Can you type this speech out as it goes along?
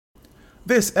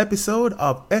This episode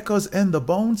of Echoes in the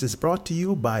Bones is brought to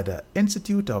you by the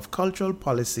Institute of Cultural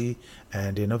Policy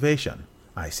and Innovation,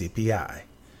 ICPI.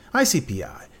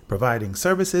 ICPI, providing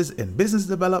services in business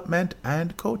development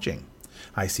and coaching.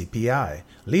 ICPI,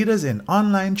 leaders in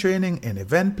online training in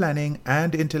event planning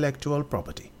and intellectual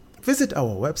property. Visit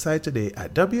our website today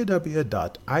at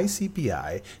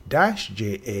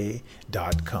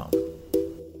www.icpi-ja.com.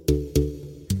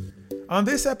 On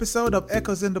this episode of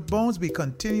Echoes in the Bones, we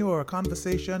continue our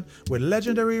conversation with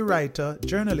legendary writer,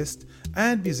 journalist,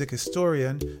 and music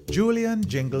historian Julian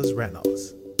Jingles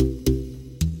Reynolds.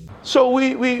 So we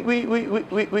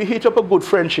hit up a good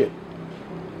friendship,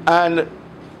 and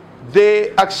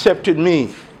they accepted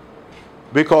me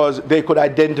because they could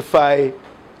identify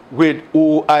with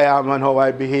who I am and how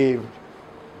I behaved,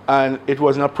 and it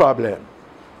wasn't a problem.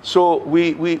 So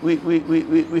we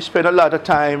spent a lot of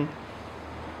time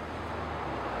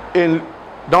in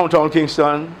downtown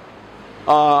Kingston,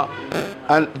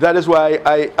 and that is why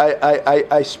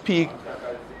I speak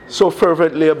so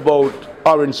fervently about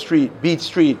Orange Street, Beat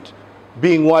Street,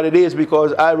 being what it is,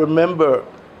 because I remember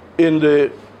in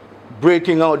the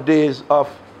breaking out days of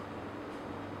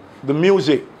the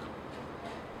music,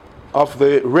 of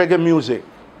the reggae music,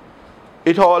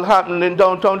 it all happened in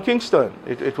downtown Kingston.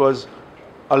 It was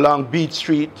along Beat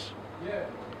Street,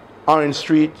 Orange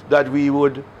Street, that we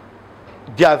would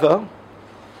gather.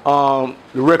 The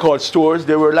record stores,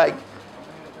 there were like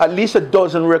at least a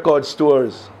dozen record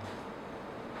stores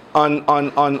on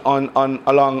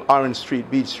along Orange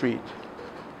Street, Beach Street,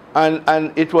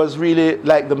 and it was really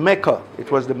like the Mecca.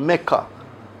 It was the Mecca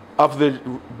of the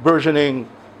burgeoning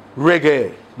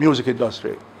reggae music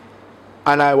industry,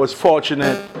 and I was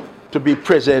fortunate to be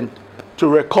present to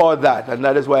record that, and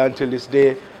that is why until this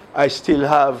day I still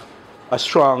have a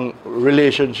strong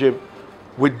relationship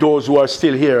with those who are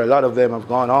still here. A lot of them have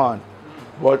gone on,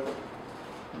 but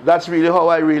that's really how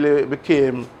I really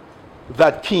became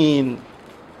that keen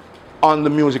on the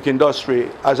music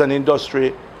industry as an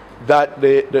industry that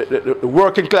the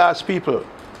working class people,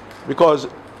 because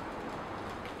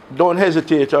don't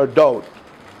hesitate or doubt,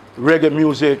 reggae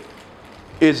music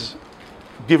is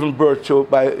given birth to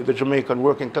by the Jamaican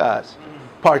working class,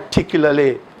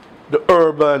 particularly the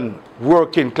urban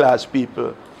working class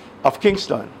people of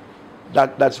Kingston.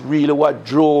 That's really what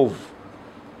drove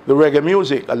the reggae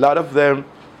music. A lot of them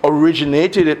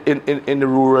originated in the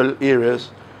rural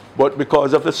areas, but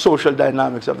because of the social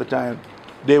dynamics of the time,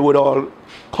 they would all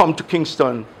come to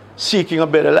Kingston seeking a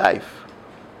better life.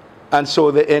 And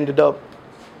so they ended up,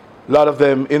 a lot of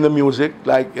them in the music,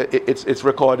 like it's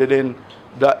recorded in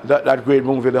that great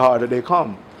movie, The Harder They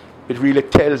Come. It really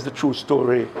tells the true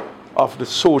story of the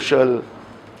social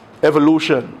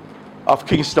evolution of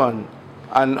Kingston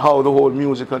and how the whole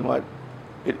music and what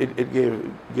it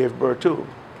gave birth to.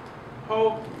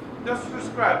 How, just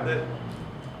describe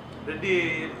the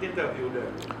day interview there.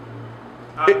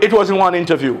 It wasn't one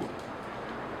interview.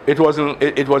 It was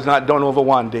not done over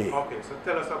one day. Okay, so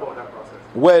tell us about that process.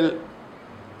 Well,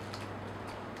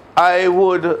 I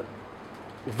would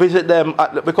visit them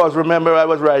because remember I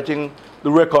was writing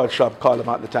the record shop column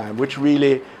at the time, which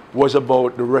really was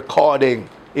about the recording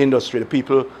industry, the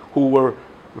people who were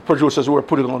the producers who were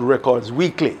putting on records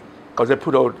weekly, because they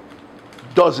put out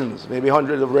dozens, maybe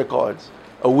hundreds of records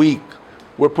a week,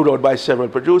 were put out by several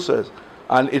producers.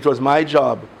 And it was my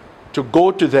job to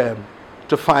go to them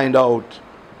to find out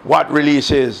what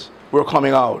releases were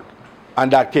coming out. And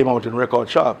that came out in Record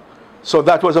Shop. So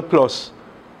that was a plus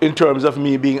in terms of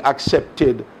me being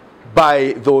accepted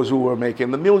by those who were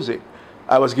making the music.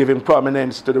 I was giving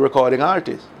prominence to the recording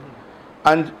artists.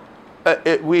 And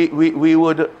we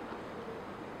would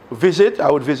visit, I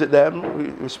would visit them,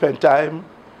 we spend time,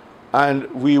 and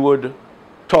we would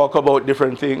talk about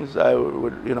different things. I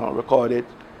would, record it.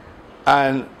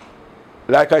 And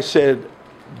like I said,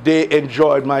 they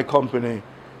enjoyed my company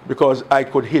because I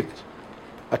could hit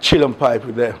a chillum pipe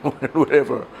with them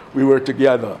whenever we were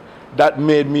together. That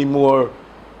made me more,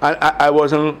 I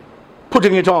wasn't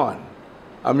putting it on.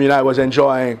 I mean, I was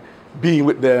enjoying being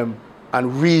with them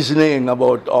and reasoning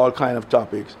about all kind of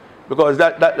topics, because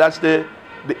that's the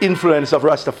influence of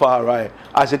Rastafari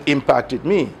as it impacted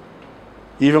me.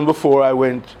 Even before I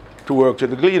went to work to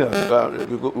the Gleaner,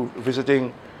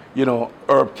 visiting,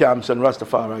 herb camps and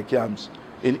Rastafari camps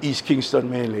in East Kingston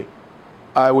mainly,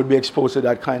 I would be exposed to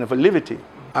that kind of a levity.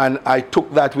 And I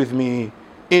took that with me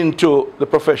into the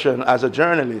profession as a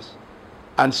journalist.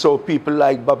 And so people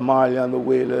like Bob Marley and the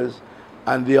Wailers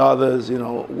and the others,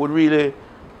 would really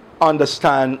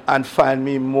understand and find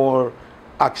me more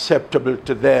acceptable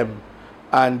to them,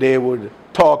 and they would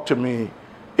talk to me.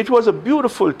 It was a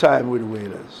beautiful time with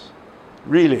Wailers,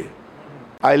 really.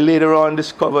 I later on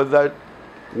discovered that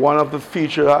one of the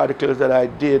feature articles that I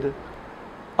did,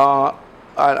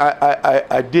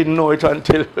 I didn't know it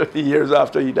until years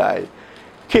after he died,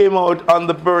 came out on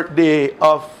the birthday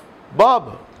of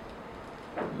Bob.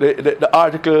 The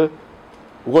article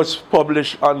was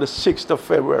published on the 6th of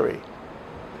February.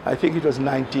 I think it was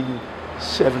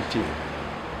 1970.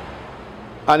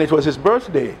 And it was his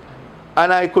birthday.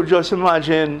 And I could just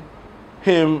imagine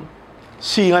him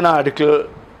seeing an article,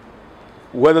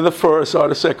 whether the first or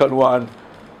the second one,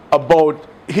 about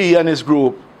him and his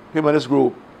group,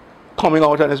 coming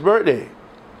out on his birthday.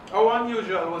 How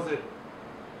unusual was it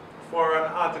for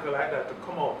an article like that to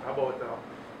come out about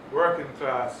a working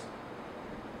class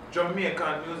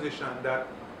Jamaican musician that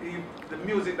the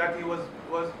music that he was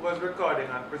recording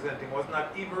and presenting was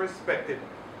not even respected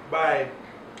by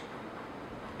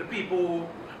the people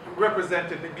who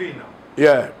represented the Gleaner?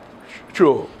 Yeah,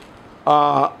 true.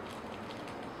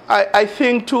 I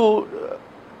think to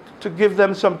give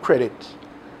them some credit,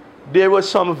 there was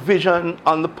some vision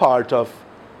on the part of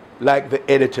like the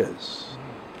editors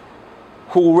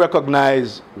who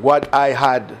recognized what I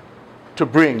had to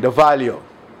bring, the value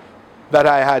that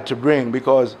I had to bring,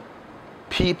 because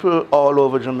people all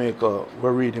over Jamaica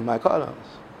were reading my columns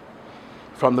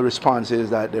from the responses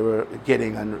that they were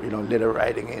getting and letter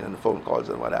writing in and phone calls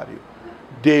and what have you.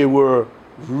 They were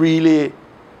really,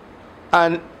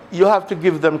 and you have to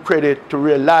give them credit to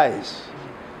realize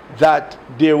that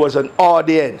there was an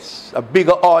audience, a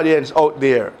bigger audience out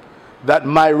there that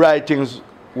my writings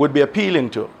would be appealing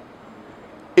to.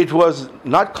 It was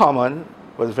not common,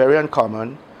 it was very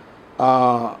uncommon.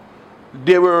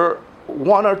 There were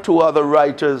one or two other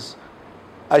writers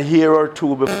a year or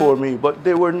two before me, but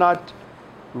they were not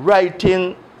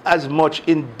writing as much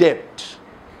in depth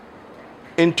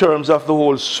in terms of the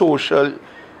whole social,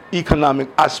 economic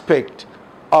aspect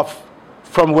of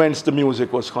from whence the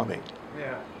music was coming.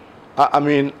 Yeah. I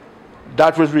mean,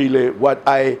 that was really what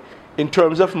in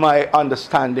terms of my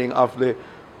understanding of the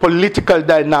political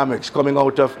dynamics coming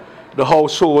out of the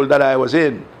household that I was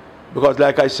in. Because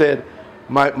like I said,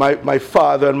 my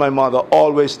father and my mother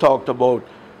always talked about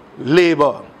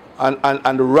labor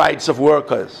and the rights of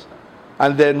workers.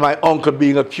 And then my uncle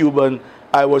being a Cuban,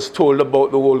 I was told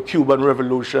about the whole Cuban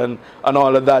Revolution and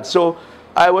all of that. So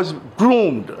I was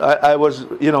groomed. I was,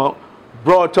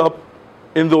 brought up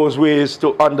in those ways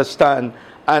to understand.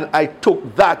 And I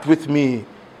took that with me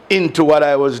into what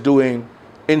I was doing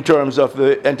in terms of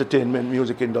the entertainment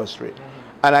music industry.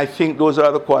 Mm-hmm. And I think those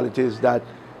are the qualities that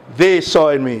they saw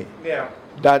in me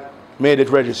that made it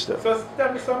register. So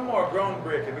tell me some more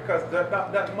groundbreaking, because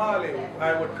that Mali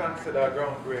I would consider a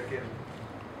groundbreaking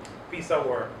piece of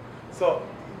work. So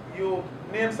you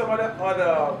name some of the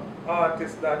other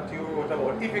artists that you wrote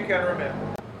about, if you can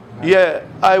remember. Yeah,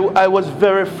 I was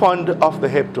very fond of the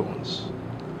heptones.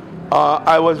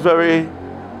 I was very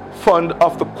fond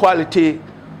of the quality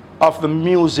of the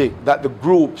music that the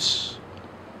groups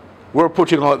were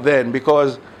putting out then,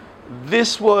 because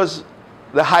this was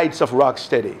the heights of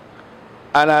rocksteady.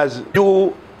 And as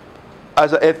you,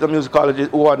 as an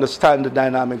ethnomusicologist who understand the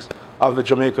dynamics of the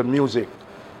Jamaican music,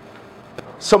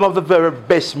 some of the very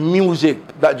best music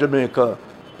that Jamaica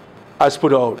has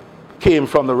put out came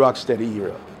from the rocksteady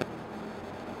era.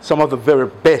 Some of the very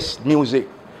best music,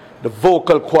 the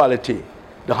vocal quality,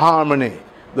 the harmony,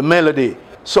 the melody.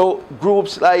 So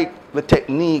groups like the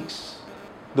Techniques,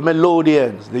 the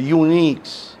Melodians, the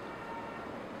Uniques,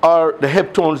 or the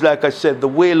Heptones, like I said, the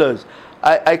Wailers,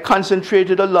 I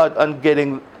concentrated a lot on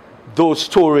getting those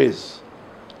stories.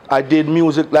 I did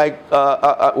music like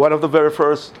one of the very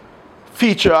first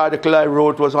feature article I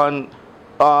wrote was on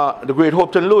the great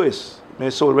Hopton Lewis, may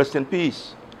his soul rest in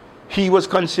peace. He was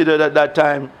considered at that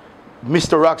time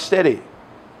Mr. Rocksteady.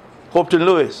 Hopton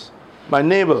Lewis, my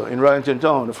neighbor in Rollington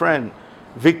Town, a friend.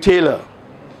 Vic Taylor,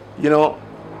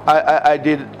 I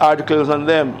did articles on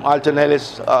them. Alton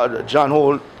Ellis, John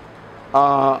Holt,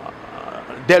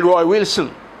 Delroy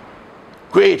Wilson,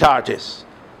 great artists,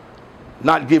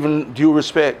 not given due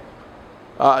respect.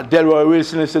 Delroy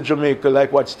Wilson is to Jamaica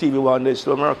like what Stevie Wonder is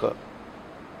to America,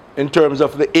 in terms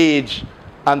of the age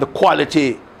and the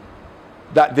quality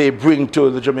that they bring to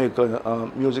the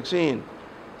Jamaican music scene.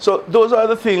 So those are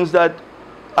the things that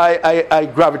I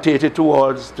gravitated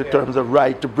towards in terms of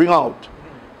right to bring out.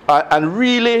 And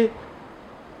really,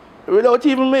 without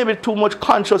even maybe too much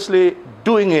consciously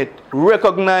doing it,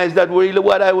 recognize that really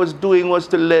what I was doing was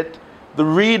to let the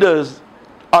readers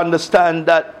understand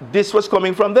that this was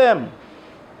coming from them.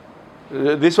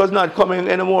 This was not coming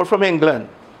anymore from England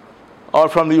or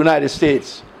from the United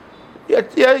States.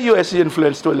 Yeah, US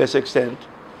influence to a less extent,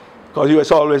 because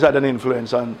US always had an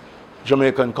influence on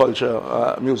Jamaican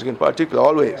culture, music in particular,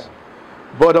 always. Yeah.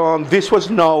 But this was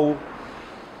now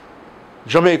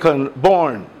Jamaican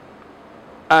born.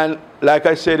 And like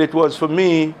I said, it was for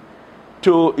me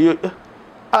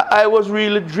I was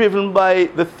really driven by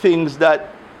the things that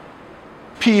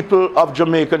people of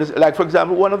Jamaica, like for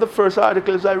example, one of the first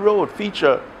articles I wrote,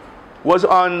 feature, was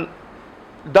on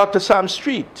Dr. Sam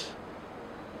Street,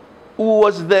 who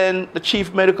was then the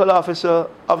chief medical officer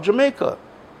of Jamaica.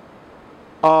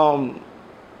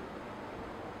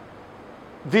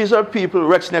 These are people,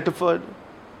 Rex Netterford,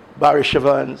 Barry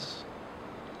Shavans.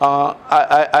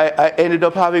 I ended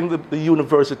up having the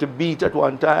university beat at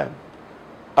one time.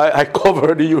 I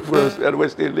covered the university at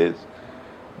West Indies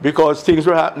because things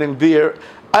were happening there.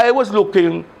 I was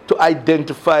looking to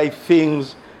identify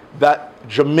things that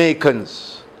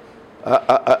Jamaicans,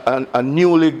 a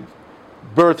newly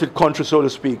birthed country, so to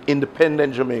speak,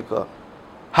 independent Jamaica,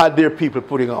 had their people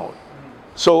putting out.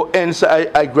 So hence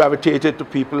I gravitated to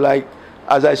people like,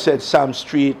 as I said, Sam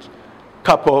Street,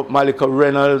 Capo, Malika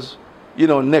Reynolds,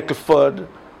 Nettleford,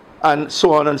 and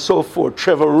so on and so forth,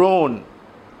 Trevor Rohn.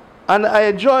 And I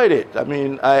enjoyed it. I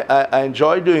mean, I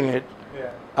enjoyed doing it.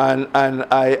 Yeah. And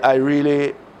I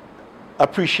really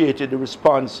appreciated the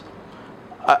response.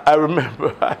 I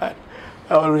remember, I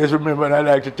always remember, and I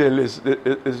like to tell this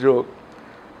joke.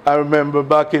 I remember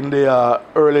back in the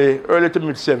early to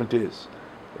mid 70s,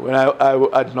 when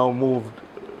I had now moved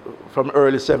from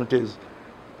early 70s.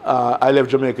 I left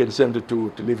Jamaica in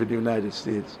 72 to live in the United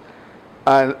States.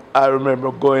 And I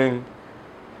remember going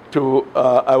to,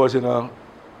 I was in a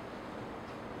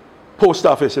post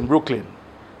office in Brooklyn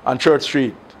on Church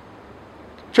Street,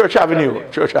 Church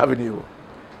Avenue.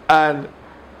 And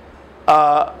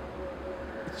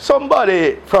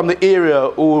somebody from the area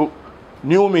who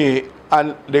knew me,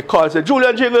 and they called and said,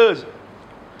 "Julian, Jingles."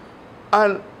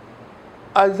 And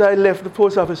as I left the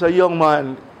post office, a young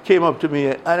man came up to me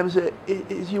and he said,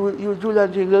 "Is you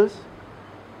Julian Jingles?"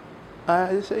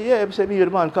 And I said, "Yeah." He said, "Me, the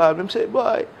man called me." I said,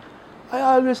 "Boy, I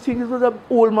always think it was an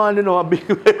old man, a big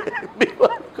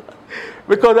man."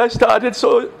 Because I started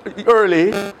so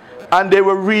early and they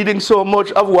were reading so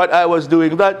much of what I was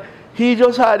doing that he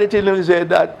just had it in his head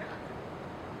that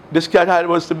this cat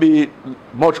was to be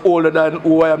much older than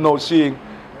who I am now seeing.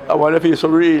 I wonder if he's so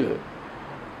real.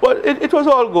 But it was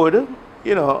all good,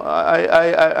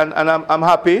 I'm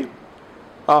happy.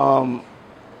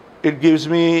 It gives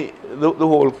me the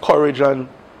whole courage and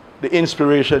the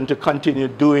inspiration to continue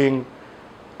doing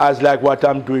as like what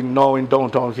I'm doing now in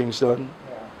downtown Kingston.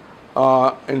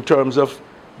 In terms of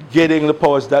getting the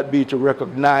powers that be to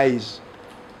recognize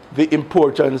the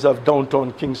importance of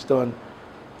downtown Kingston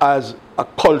as a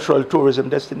cultural tourism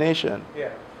destination.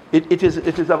 Yeah. It is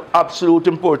of absolute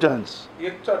importance.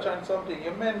 You touched on something.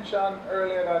 You mentioned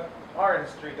earlier that Orange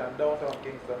Street and downtown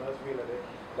Kingston was really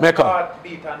the Mecca.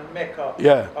 Heartbeat and Mecca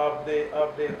of the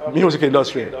music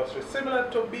industry. Similar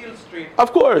to Beale Street,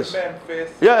 of course, in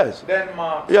Memphis, yes,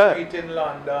 Denmark Street in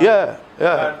London,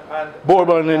 and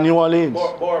Bourbon in New Orleans,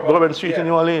 Bourbon Street in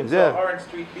New Orleans, so Orange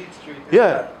Street, Beale Street,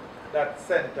 is that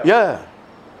center. Yeah.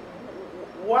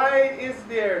 Why is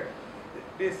there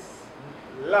this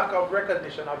lack of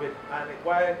recognition of it, and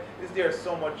why is there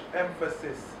so much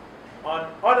emphasis on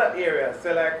other areas,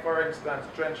 say like for instance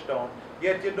Trenchtown,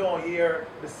 yet you don't hear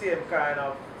the same kind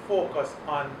of focus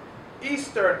on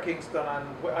Eastern Kingston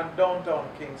and downtown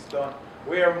Kingston,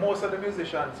 where most of the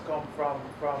musicians come from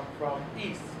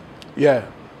East? Yeah.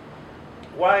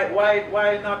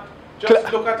 Why not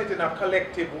just look at it in a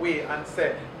collective way and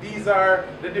say these are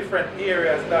the different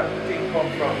areas that the thing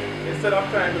come from, instead of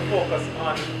trying to focus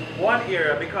on one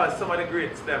area because some of the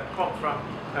greats them come from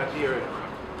that area?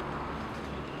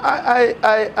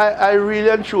 I really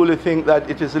and truly think that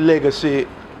it is a legacy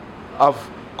of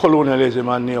colonialism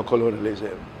and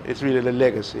neocolonialism. It's really the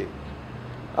legacy.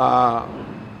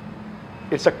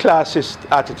 It's a classist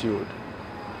attitude.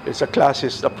 It's a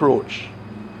classist approach.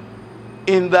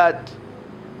 In that,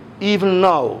 even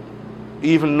now,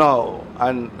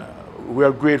 and we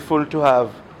are grateful to have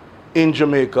in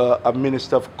Jamaica a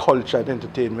Minister of Culture and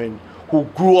Entertainment who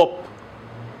grew up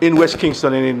in West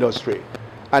Kingston in industry.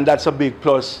 And that's a big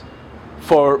plus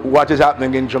for what is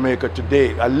happening in Jamaica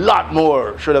today. A lot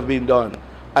more should have been done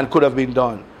and could have been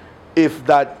done if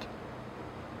that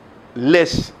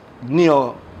less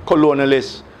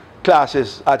neo-colonialist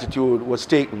classist attitude was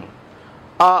taken.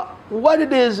 What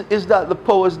it is that the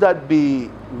powers that be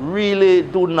really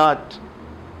do not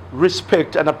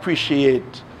respect and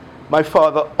appreciate. My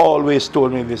father always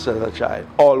told me this as a child,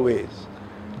 always,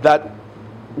 that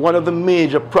one of the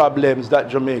major problems that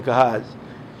Jamaica has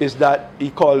is that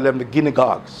he called them the guinea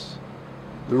gogs.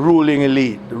 the ruling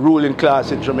elite, the ruling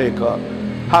class in Jamaica,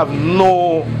 have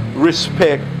no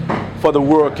respect for the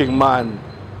working man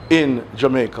in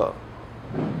Jamaica.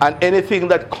 And anything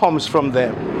that comes from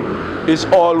them is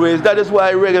always, that is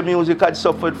why reggae music had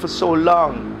suffered for so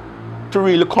long to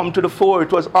really come to the fore.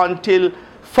 It was until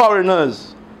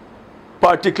foreigners,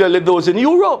 particularly those in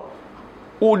Europe,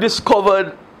 who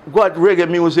discovered what reggae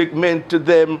music meant to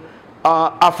them,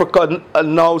 Africa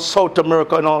and now South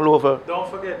America and all over. Don't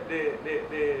forget the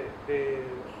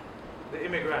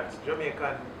immigrants,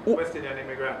 Jamaican, West Indian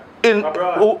immigrants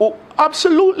abroad.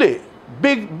 Absolutely.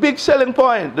 Big selling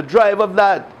point, the drive of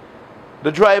that.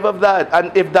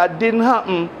 And if that didn't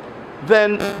happen,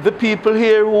 then the people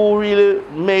here who really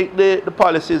make the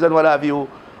policies and what have you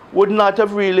would not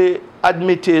have really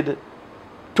admitted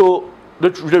to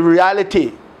the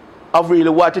reality of really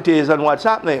what it is and what's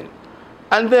happening.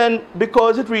 And then,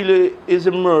 because it really is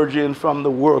emerging from the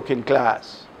working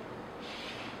class,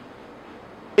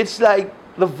 it's like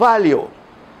the value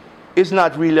is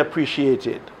not really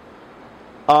appreciated.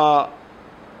 How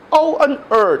on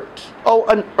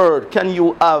earth can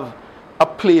you have a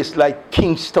place like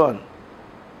Kingston,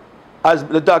 as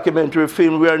the documentary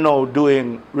film we are now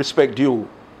doing respect due?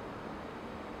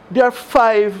 There are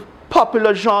 5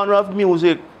 popular genres of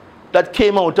music that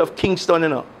came out of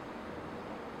Kingston,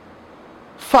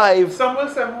 5. Some will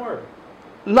say more.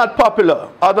 Not popular,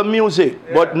 other music,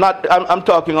 but not. I'm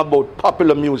talking about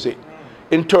popular music,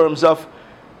 in terms of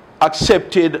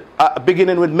accepted,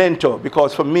 beginning with Mento,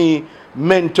 because for me,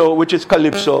 Mento, which is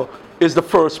Calypso, is the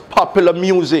first popular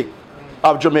music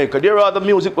of Jamaica. There are other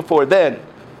music before then,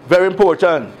 very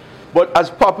important. But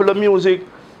as popular music,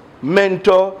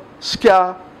 Mento,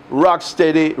 ska,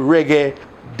 rocksteady, reggae,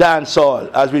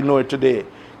 dancehall, as we know it today,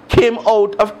 came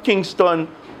out of Kingston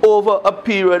over a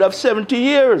period of 70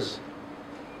 years.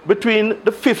 Between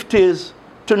the 50s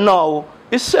to now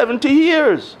is 70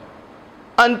 years.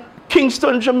 And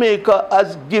Kingston, Jamaica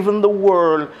has given the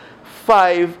world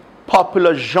 5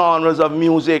 popular genres of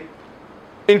music,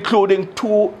 including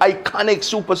 2 iconic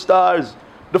superstars.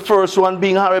 The first one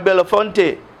being Harry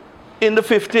Belafonte in the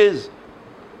 50s.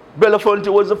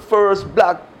 Belafonte was the first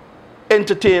black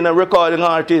entertainer, recording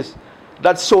artist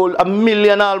that sold 1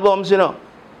 million albums,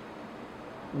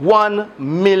 1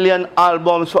 million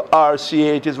albums for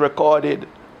RCA, it is recorded.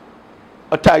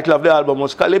 A title of the album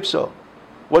was Calypso.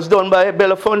 Was done by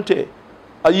Belafonte,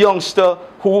 a youngster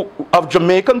who, of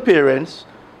Jamaican parents.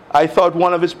 I thought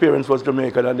one of his parents was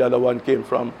Jamaican and the other one came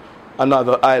from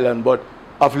another island. But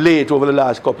of late, over the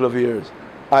last couple of years,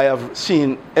 I have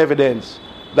seen evidence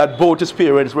that both his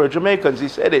parents were Jamaicans. He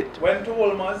said it. Went to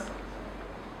Olmas.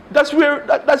 That's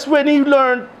when he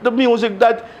learned the music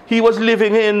that he was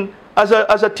living in as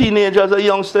a teenager, as a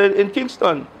youngster in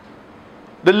Kingston.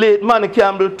 The late Manny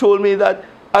Campbell told me that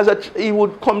he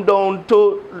would come down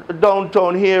to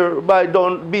downtown here by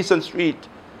down Beeson Street,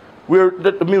 where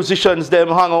the musicians them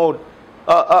hung out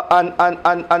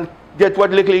and get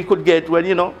what little he could get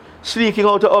when, sneaking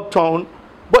out of uptown.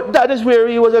 But that is where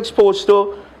he was exposed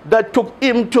to, that took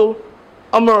him to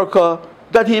America,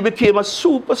 that he became a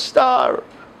superstar.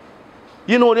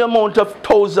 The amount of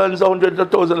thousands, hundreds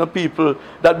of thousands of people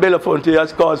that Belafonte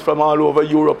has caused from all over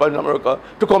Europe and America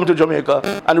to come to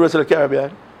Jamaica and the rest of the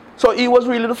Caribbean. So he was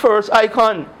really the first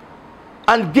icon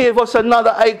and gave us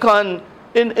another icon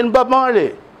in Bob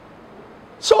Marley.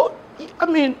 So,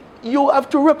 you have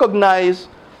to recognize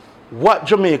what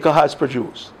Jamaica has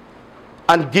produced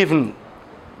and given.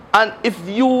 And if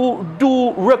you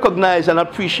do recognize and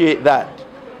appreciate that,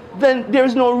 then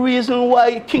there's no reason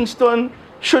why Kingston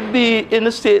should be in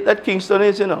the state that Kingston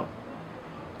is,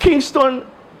 Kingston,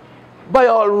 by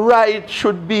all right,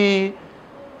 should be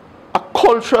a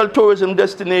cultural tourism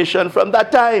destination from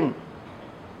that time.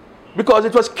 Because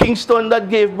it was Kingston that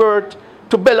gave birth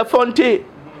to Belafonte.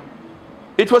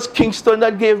 It was Kingston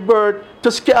that gave birth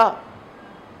to ska,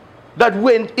 that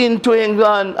went into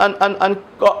England and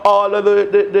all of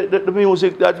the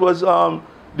music that was the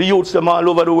youths them all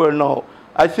over the world now.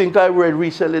 I think I read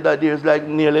recently that there's like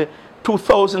nearly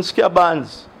 2,000 ska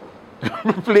bands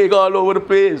playing all over the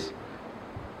place.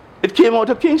 It came out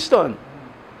of Kingston.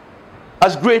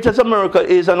 As great as America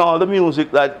is and all the music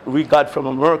that we got from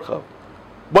America,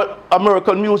 but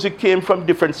American music came from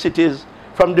different cities,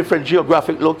 from different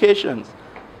geographic locations,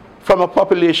 from a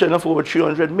population of over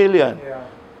 300 million. Yeah.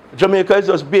 Jamaica is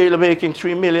just barely making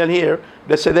 3 million here.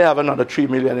 They say they have another 3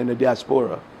 million in the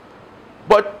diaspora.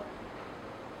 But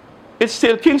it's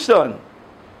still Kingston.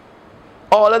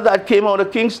 All of that came out of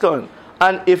Kingston.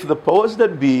 And if the powers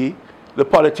that be, the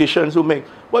politicians who make...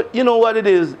 But you know what it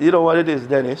is? You know what it is,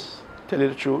 Dennis? Tell you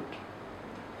the truth.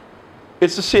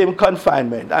 It's the same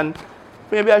confinement. And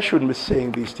maybe I shouldn't be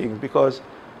saying these things because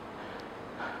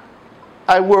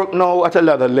I work now at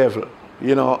another level,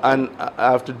 you know, and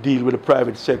I have to deal with the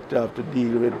private sector, I have to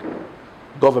deal with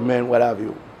government, what have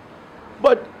you.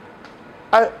 But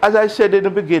as I said in the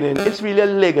beginning, it's really a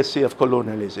legacy of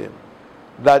colonialism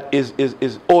that is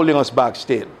holding us back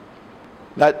still.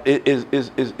 That is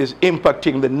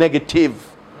impacting the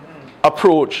negative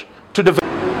approach to the.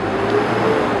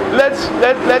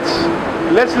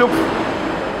 Let's look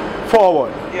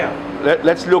forward. Yeah.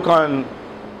 Let's look on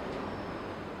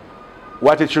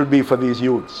what it should be for these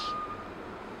youths.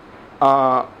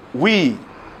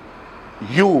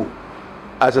 You,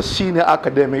 as a senior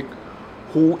academic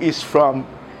who is from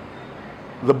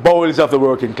the bowels of the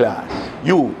working class,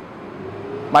 you,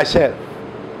 myself,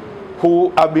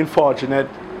 who have been fortunate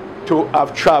to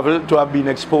have traveled, to have been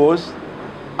exposed,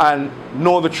 and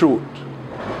know the truth.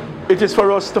 It is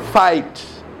for us to fight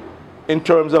in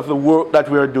terms of the work that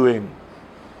we are doing,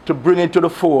 to bring it to the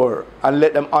fore and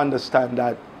let them understand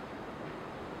that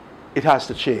it has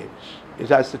to change. It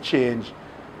has to change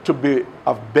to be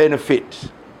of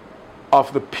benefit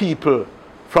of the people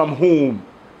from whom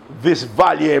this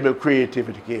valuable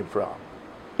creativity came from.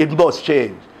 It must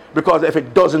change, because if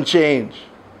it doesn't change,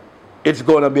 it's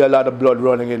going to be a lot of blood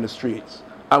running in the streets.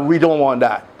 And we don't want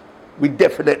that. We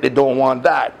definitely don't want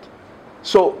that.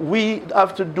 So we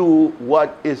have to do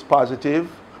what is positive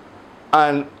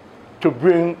and to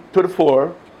bring to the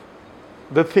fore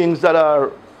the things that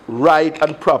are right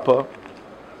and proper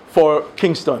for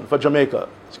Kingston, for Jamaica.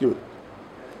 Excuse me.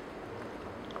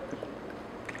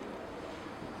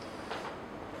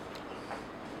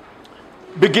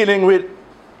 Beginning with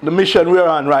the mission we're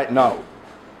on right now,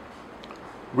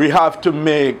 we have to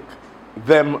make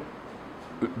them,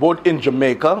 both in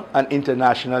Jamaica and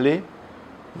internationally,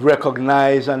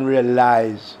 recognize and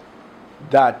realize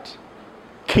that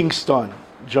Kingston,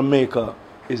 Jamaica,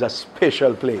 is a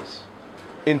special place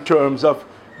in terms of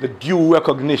the due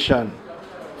recognition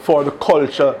for the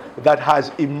culture that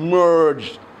has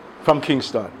emerged from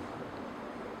Kingston.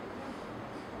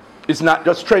 It's not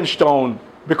just Trenchtown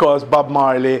because Bob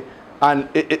Marley and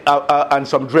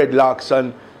some dreadlocks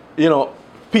and, you know,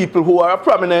 people who are of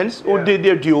prominence who did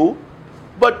their due,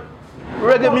 but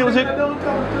reggae music.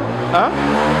 Huh?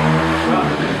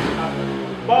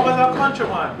 Bob was a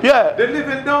countryman. Yeah. They live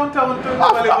in downtown too,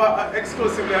 live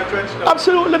exclusively at Trenchtown.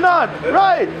 Absolutely not.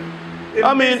 Right.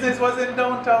 Business was in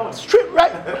downtown. Street,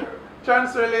 right.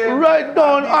 Transfer Lane. Right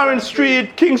down Orange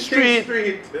Street, King Street.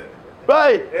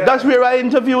 Right. Yeah. That's where I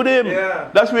interviewed him. Yeah.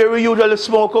 That's where we usually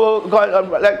smoke.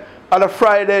 Like on a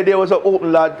Friday, there was an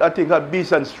open lot, I think, at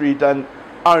Beeson Street and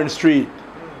Orange Street.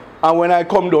 And when I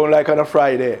come down, like on a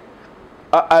Friday,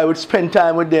 I would spend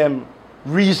time with them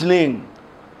reasoning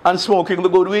and smoking the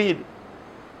good weed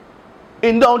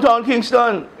in downtown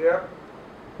Kingston. Yeah.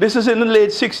 This is in the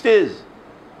late 60s.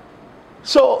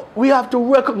 So we have to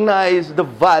recognize the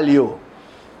value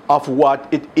of what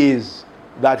it is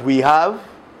that we have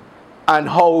and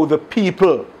how the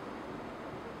people,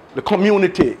 the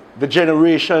community, the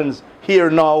generations here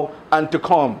now and to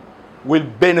come will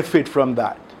benefit from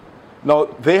that. Now,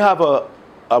 they have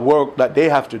a work that they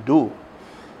have to do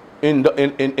in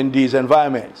these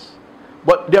environments.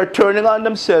 But they're turning on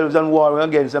themselves and warring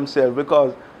against themselves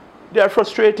because they are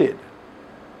frustrated.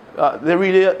 They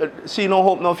really see no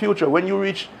hope, no future. When you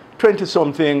reach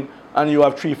 20-something and you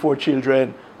have 3-4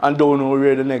 children and don't know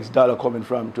where the next dollar coming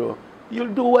from to,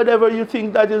 you'll do whatever you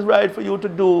think that is right for you to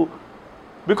do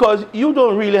because you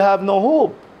don't really have no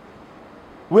hope.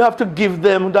 We have to give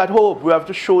them that hope. We have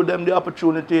to show them the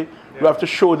opportunity. Yeah. We have to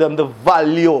show them the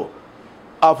value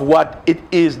of what it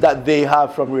is that they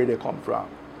have from where they come from.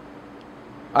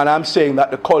 And I'm saying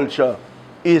that the culture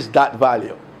is that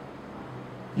value.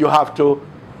 You have to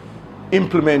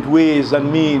implement ways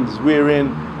and means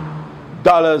wherein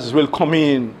dollars will come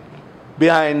in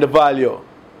behind the value.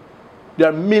 There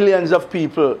are millions of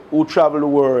people who travel the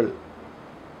world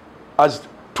as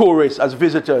tourists, as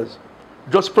visitors,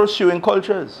 just pursuing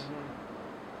cultures.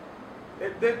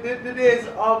 The days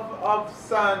of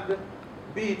sand,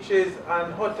 beaches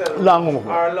and hotels long over.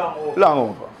 Are long over. Long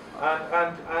over.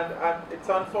 And it's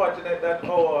unfortunate that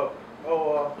our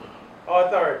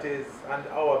authorities and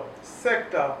our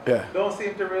sector don't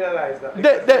seem to realize that.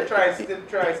 They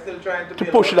still trying to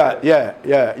push that.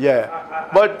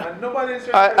 But and nobody's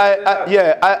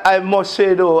I must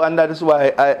say though, and that is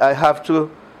why I have to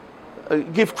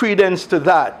give credence to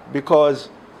that because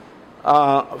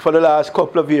for the last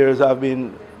couple of years I've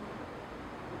been,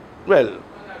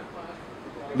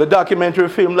 the documentary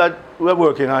film that we're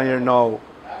working on here now,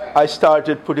 I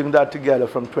started putting that together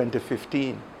from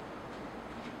 2015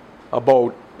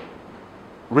 about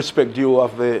respect due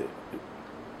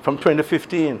from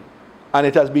 2015. And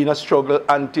it has been a struggle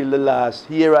until the last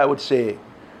year, I would say,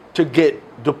 to get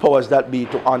the powers that be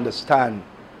to understand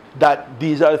that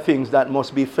these are things that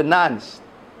must be financed.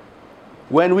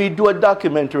 When we do a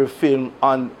documentary film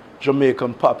on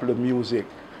Jamaican popular music,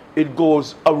 it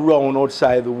goes around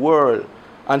outside the world.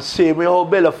 And same way how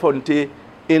Belafonte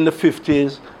in the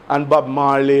 50s and Bob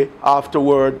Marley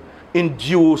afterward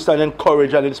induced and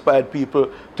encouraged and inspired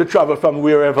people to travel from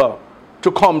wherever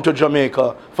to come to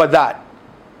Jamaica for that,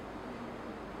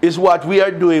 is what we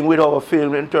are doing with our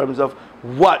film in terms of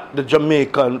what the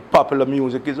Jamaican popular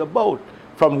music is about,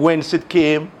 from whence it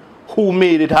came, who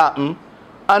made it happen,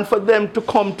 and for them to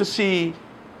come to see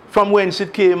from whence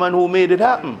it came and who made it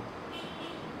happen.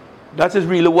 That is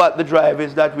really what the drive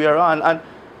is that we are on. And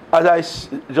as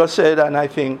I just said, and I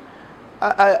think,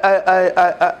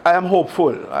 I am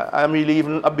hopeful. I'm really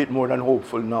even a bit more than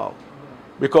hopeful now.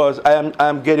 Because I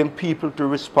am getting people to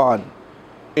respond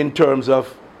in terms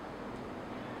of,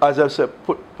 as I said,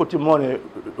 put your money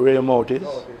where your mouth is.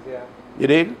 Yeah. You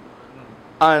dig?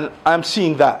 And I'm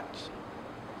seeing that.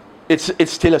 It's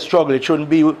still a struggle. It shouldn't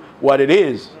be what it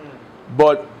is.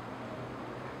 But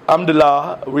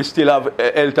alhamdulillah, we still have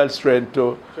health and strength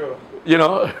to, Sure. you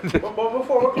know. But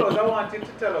before we close, I want you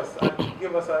to tell us and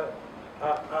give us a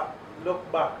look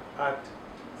back at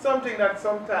something that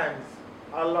sometimes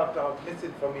a lot of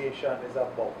misinformation is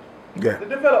about. Yeah. The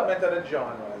development of the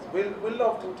genres. We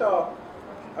love to talk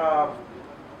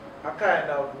a kind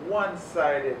of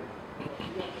one-sided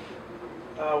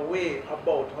way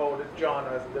about how the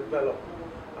genres develop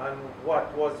and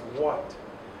what was what.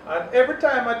 And every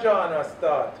time a genre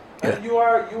starts, and you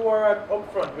are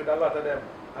up front with a lot of them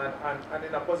and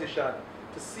in a position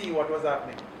to see what was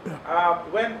happening.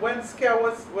 When Ska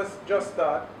was just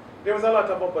started, there was a lot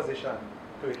of opposition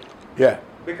to it. Yeah.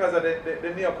 Because of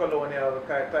the neo-colonial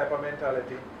type of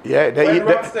mentality. Yeah. When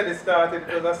rocksteady started,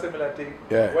 it was a similar thing.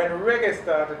 Yeah. When reggae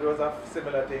started, it was a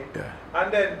similar thing. Yeah.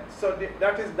 And then,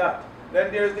 that is that.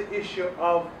 Then there's the issue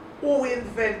of who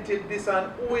invented this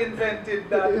and who invented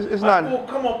that. It's and who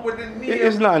come up with the name.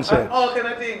 It's nonsense. And all kind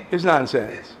of thing. It's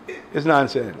nonsense. It's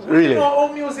nonsense. We Really. know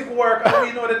how music works and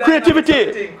we know the Creativity.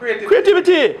 dynamics of the thing.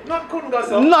 Creativity. Not kunga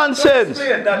so. Nonsense. Just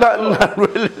explain that Not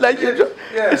really. Like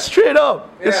it's straight up.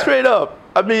 Yeah. It's straight up.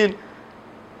 I mean,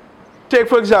 take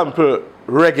for example,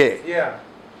 reggae. Yeah.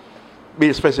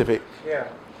 Be specific. Yeah.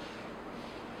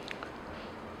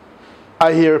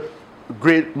 I hear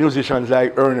great musicians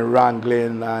like Ernie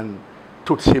Ranglin and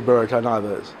Tootsie Bert and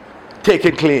others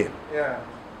taking claim. Yeah.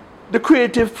 The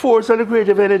creative force and the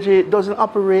creative energy doesn't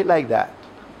operate like that.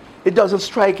 It doesn't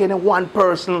strike any one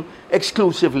person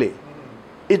exclusively.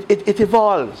 It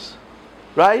evolves,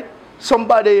 right?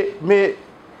 Somebody may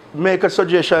make a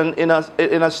suggestion in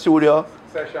a studio,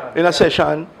 in a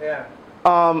session,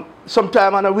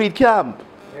 sometime on a weed camp.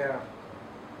 Yeah.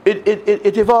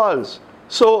 It evolves.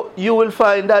 So you will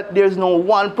find that there's no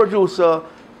one producer.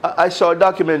 I saw a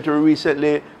documentary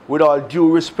recently, with all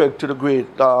due respect to the great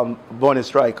Bonnie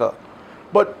Striker.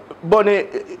 But Bonnie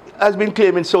has been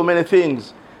claiming so many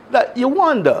things that you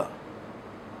wonder.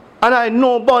 And I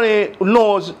know Bonnie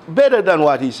knows better than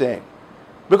what he's saying.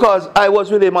 Because I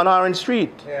was with him on Orange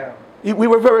Street. Yeah. We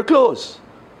were very close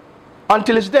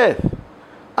until his death.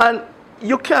 And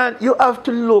you have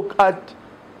to look at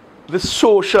the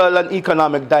social and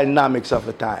economic dynamics of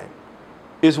the time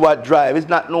is what drive. It's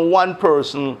not no one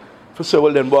person for say,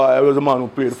 well then, boy, I was the man who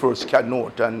played the first cat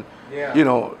note and, you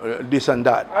know, this and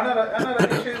that. Another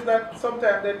issue is that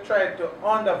sometimes they try to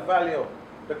undervalue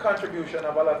the contribution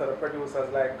of a lot of the producers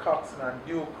like Coxsone and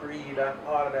Duke Reid and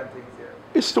all of them things here.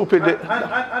 It's stupid.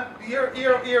 And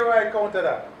here I counter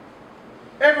that.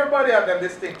 Everybody have their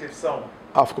distinctive sound.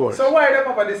 Of course. So why them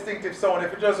have a distinctive sound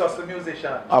if it's just the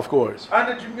musician? Of course.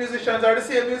 And the musicians are the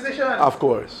same musicians? Of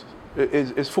course.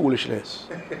 It's foolishness.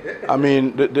 I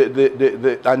mean,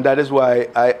 and that is why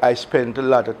I spent a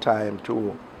lot of time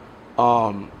to,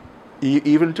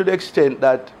 even to the extent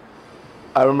that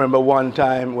I remember one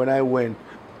time when I went,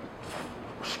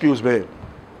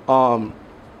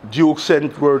 Duke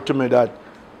sent word to me that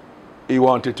he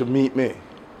wanted to meet me.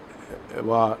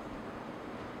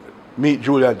 Meet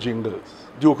Julian Jingles.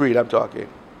 Duke Reid, I'm talking.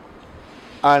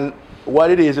 And what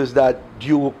it is that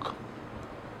Duke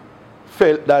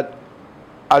felt that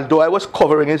although I was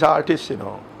covering his artists, you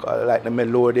know, like the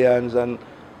Melodians and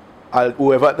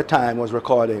whoever at the time was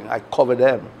recording, I covered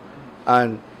them.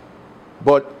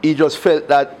 But he just felt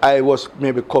that I was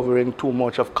maybe covering too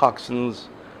much of Coxsone's,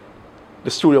 the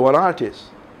Studio One artists.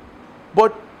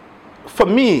 But for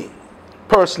me,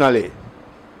 personally,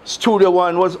 Studio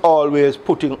One was always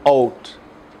putting out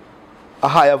a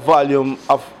higher volume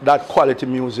of that quality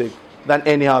music than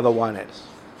any other one is.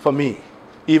 For me,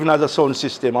 even as a sound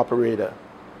system operator,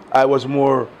 I was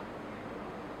more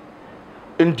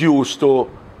induced to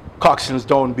Coxson's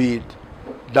Downbeat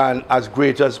than as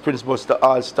great as Prince Buster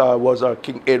All-Star was, or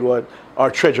King Edward,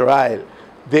 or Treasure Isle.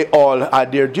 They all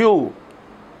had their due.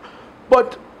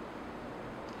 But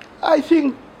I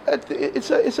think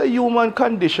it's a human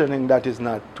conditioning that is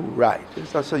not too right.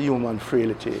 It's just a human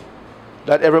frailty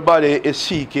that everybody is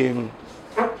seeking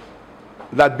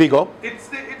that big up. It's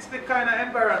the kind of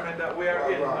environment that we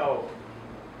are in now.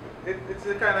 It's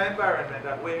the kind of environment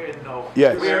that we're in now.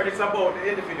 Yes. Where it's about the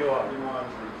individual.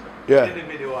 Yeah.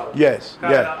 Individual. Yes.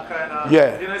 Kinda,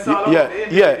 Yeah. You know, it's all about the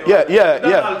individual.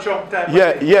 Donald Trump type of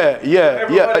thing.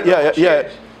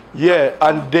 Yeah,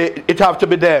 and it have to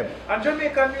be them. And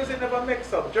Jamaican music never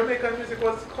mix up. Jamaican music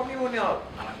was communal,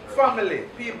 family.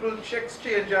 People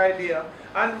exchange idea.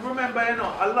 And remember, you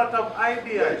know, a lot of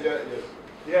ideas.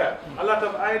 A lot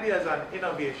of ideas and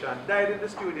innovation died in the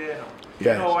studio, you know.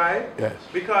 Yes. You know why? Yes.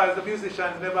 Because the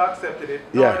musicians never accepted it,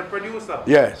 nor the producer.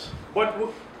 Yes. But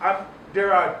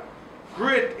there are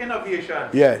great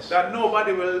innovations that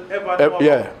nobody will ever know about.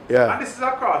 And this is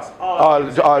across all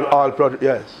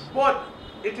yes. But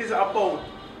it is about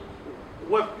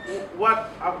what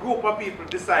a group of people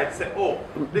decide to say, oh,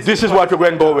 this is what we're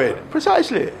going to go with.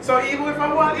 Precisely. So even if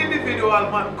I want individual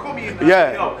man come in and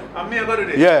say, oh, I'm going to do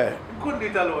this. Yeah. Couldn't do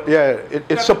it alone. Yeah,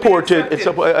 it's supported. It's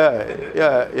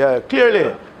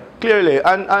clearly,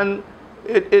 and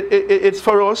it's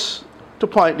for us to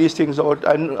point these things out.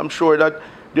 And I'm sure that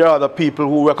there are other people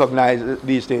who recognize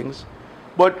these things,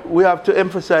 but we have to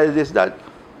emphasize this, that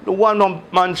the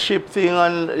one-manship thing,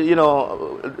 and you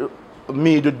know,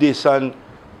 me do this and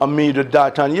me do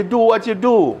that, and you do what you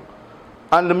do,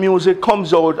 and the music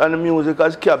comes out, and the music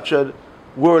has captured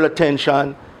world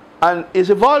attention and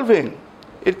is evolving.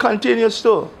 It continues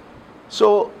to.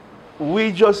 So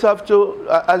we just have to,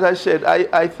 as I said,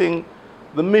 I think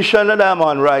the mission that I'm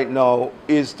on right now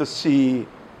is to see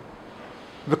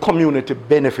the community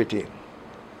benefiting.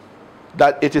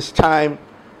 That it is time.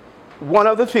 One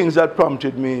of the things that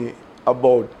prompted me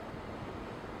about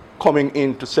coming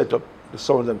in to set up the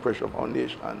Sounds and Pressure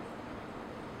Foundation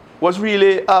was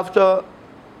really after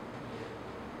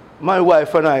my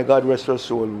wife and I, God rest her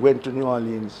soul, went to New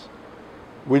Orleans.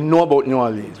 We know about New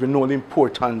Orleans. We know the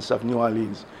importance of New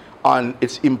Orleans and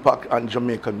its impact on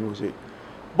Jamaican music.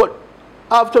 But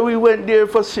after we went there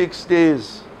for 6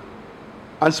 days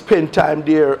and spent time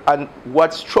there, and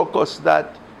what struck us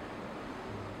that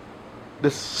the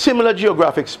similar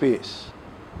geographic space,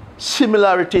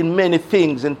 similarity in many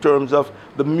things in terms of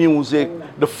the music,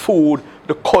 the food,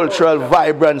 the cultural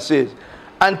vibrancies,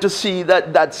 and to see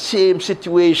that that same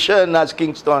situation as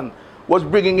Kingston was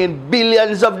bringing in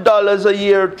billions of dollars a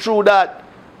year through that,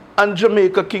 and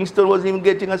Jamaica, Kingston wasn't even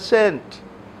getting a cent.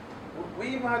 We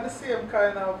even had the same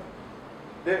kind of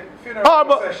the funeral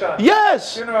procession.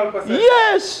 Yes. Funeral procession.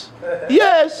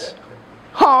 Yes.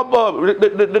 Harbor,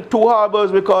 the two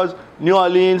harbors, because New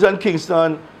Orleans and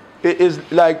Kingston is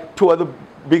like two of the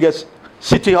biggest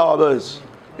city harbors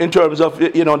in terms of,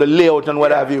 you know, the layout and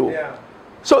what have you. Yeah.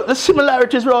 So the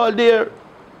similarities were all there,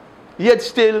 yet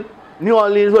still New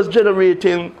Orleans was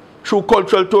generating, through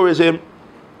cultural tourism,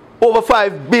 over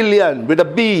 5 billion with a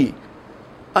B.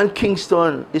 And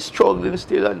Kingston is struggling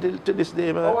still until to this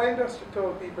day, man. Our industry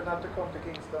told people not to come to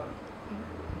Kingston.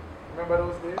 Remember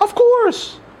those days? Of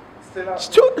course.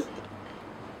 Still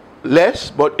less,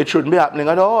 but it shouldn't be happening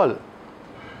at all.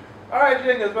 Alright,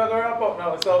 Jingles, we're going to wrap up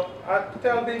now. So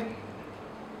tell me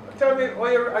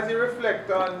as you reflect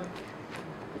on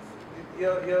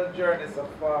your journey so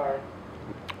far,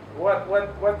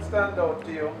 what stands out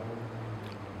to you,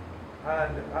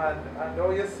 and how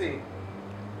you see,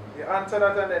 you answer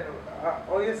that, and then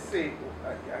how you see,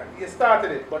 you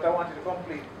started it, but I want you to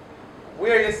complete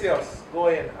where you see us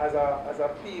going as a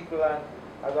people and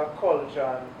as a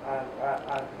culture,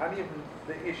 and even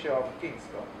the issue of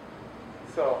Kingston.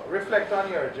 So reflect on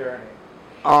your journey.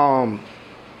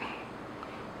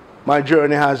 My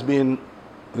journey has been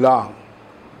long.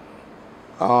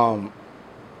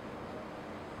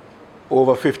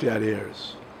 Over 50 odd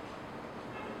years.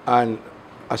 And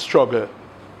a struggle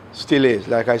still is.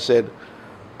 Like I said,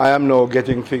 I am now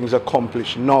getting things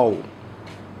accomplished now.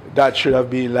 That should have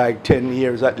been like 10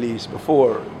 years at least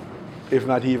before, if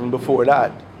not even before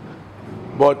that.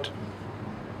 But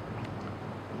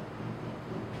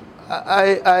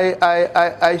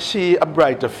I see a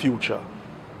brighter future.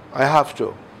 I have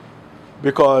to.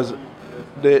 Because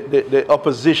the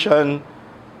opposition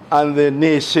and the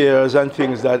naysayers and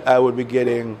things that I would be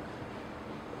getting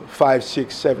 5,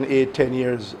 6, 7, 8, 10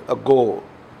 years ago,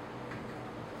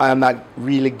 I am not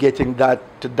really getting that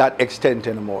to that extent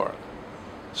anymore.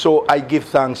 So I give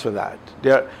thanks for that.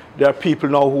 There are people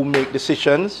now who make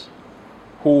decisions,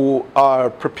 who are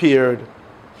prepared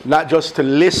not just to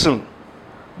listen,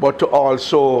 but to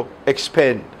also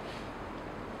expend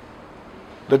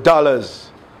the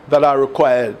dollars that are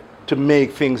required to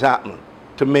make things happen,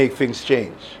 to make things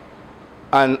change.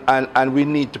 And we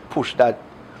need to push that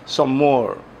some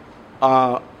more.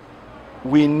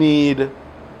 We need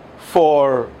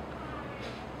for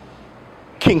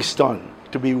Kingston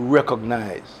to be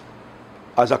recognized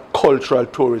as a cultural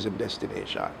tourism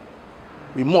destination.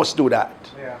 We must do that.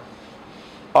 Yeah.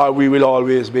 Or we will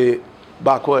always be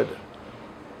backward.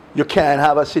 You can't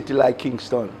have a city like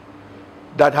Kingston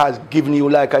that has given you,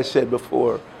 like I said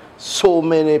before, so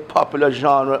many popular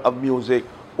genres of music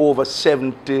over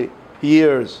 70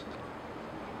 years.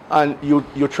 And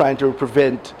you're trying to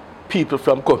prevent people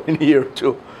from coming here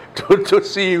to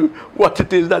see what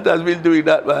it is that has been doing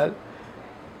that, man.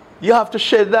 You have to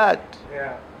shed that.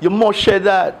 Yeah. You must shed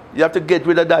that. You have to get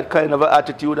rid of that kind of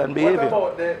attitude and behavior.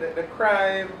 What about the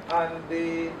crime and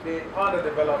the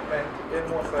underdevelopment in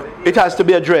most of the areas? It has to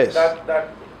be addressed. That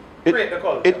create the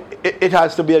culture. It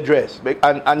has to be addressed.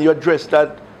 And you address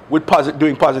that with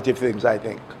doing positive things, I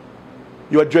think.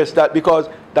 You address that because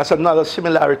that's another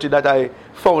similarity that I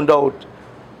found out.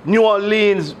 New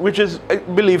Orleans, which is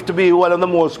believed to be one of the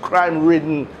most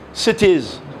crime-ridden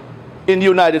cities in the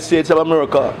United States of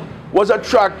America, was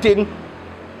attracting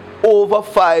over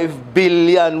 $5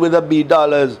 billion with a B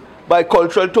dollars by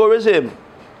cultural tourism.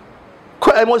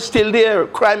 Crime was still there.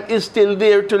 Crime is still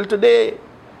there till today.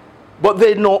 But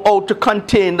they know how to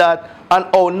contain that and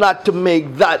how not to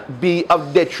make that be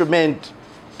of detriment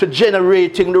to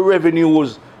generating the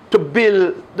revenues, to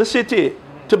build the city,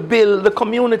 to build the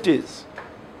communities.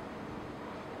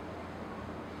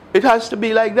 It has to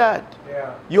be like that.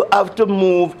 Yeah. You have to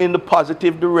move in the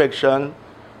positive direction.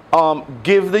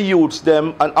 Give the youths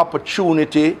them an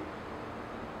opportunity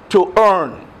to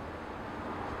earn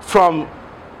from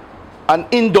an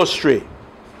industry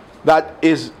that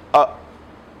is an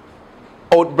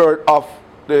outbirth of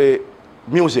the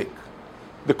music,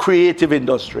 the creative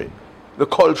industry, the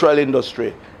cultural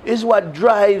industry, is what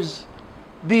drives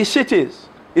these cities,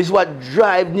 is what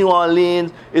drives New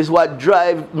Orleans, is what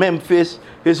drives Memphis,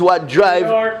 is what drives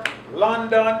New York,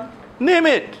 London, name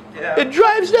it. Yeah. It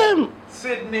drives them.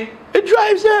 Sydney. It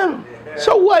drives them. Yeah.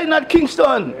 So why not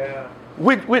Kingston? Yeah.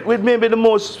 With maybe the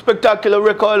most spectacular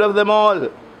record of them all. Yeah.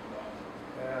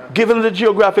 Given the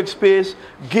geographic space,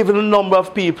 given the number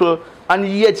of people, and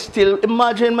yet still,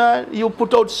 imagine, man, you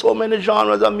put out so many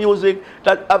genres of music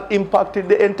that have impacted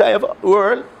the entire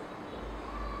world.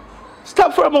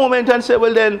 Stop for a moment and say,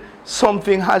 well then,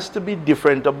 something has to be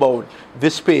different about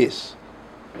this space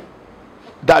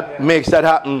that makes that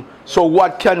happen. So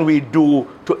what can we do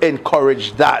to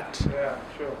encourage that? Yeah,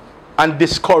 sure. And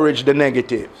discourage the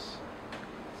negatives?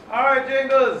 All right,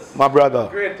 Jingles. My brother.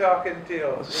 Great talking to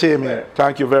you. Same here.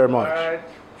 Thank you very much. All right.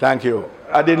 Thank you.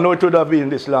 I didn't know it would have been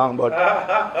this long, but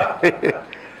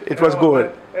it was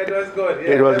good. It was good.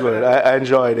 Yeah, It was good. I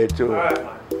enjoyed it too. All right,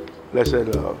 man.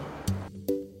 Blessed love.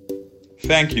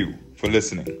 Thank you for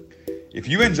listening. If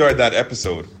you enjoyed that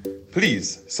episode,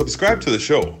 please subscribe to the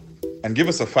show and give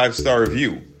us a 5-star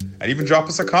review, and even drop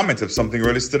us a comment if something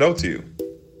really stood out to you.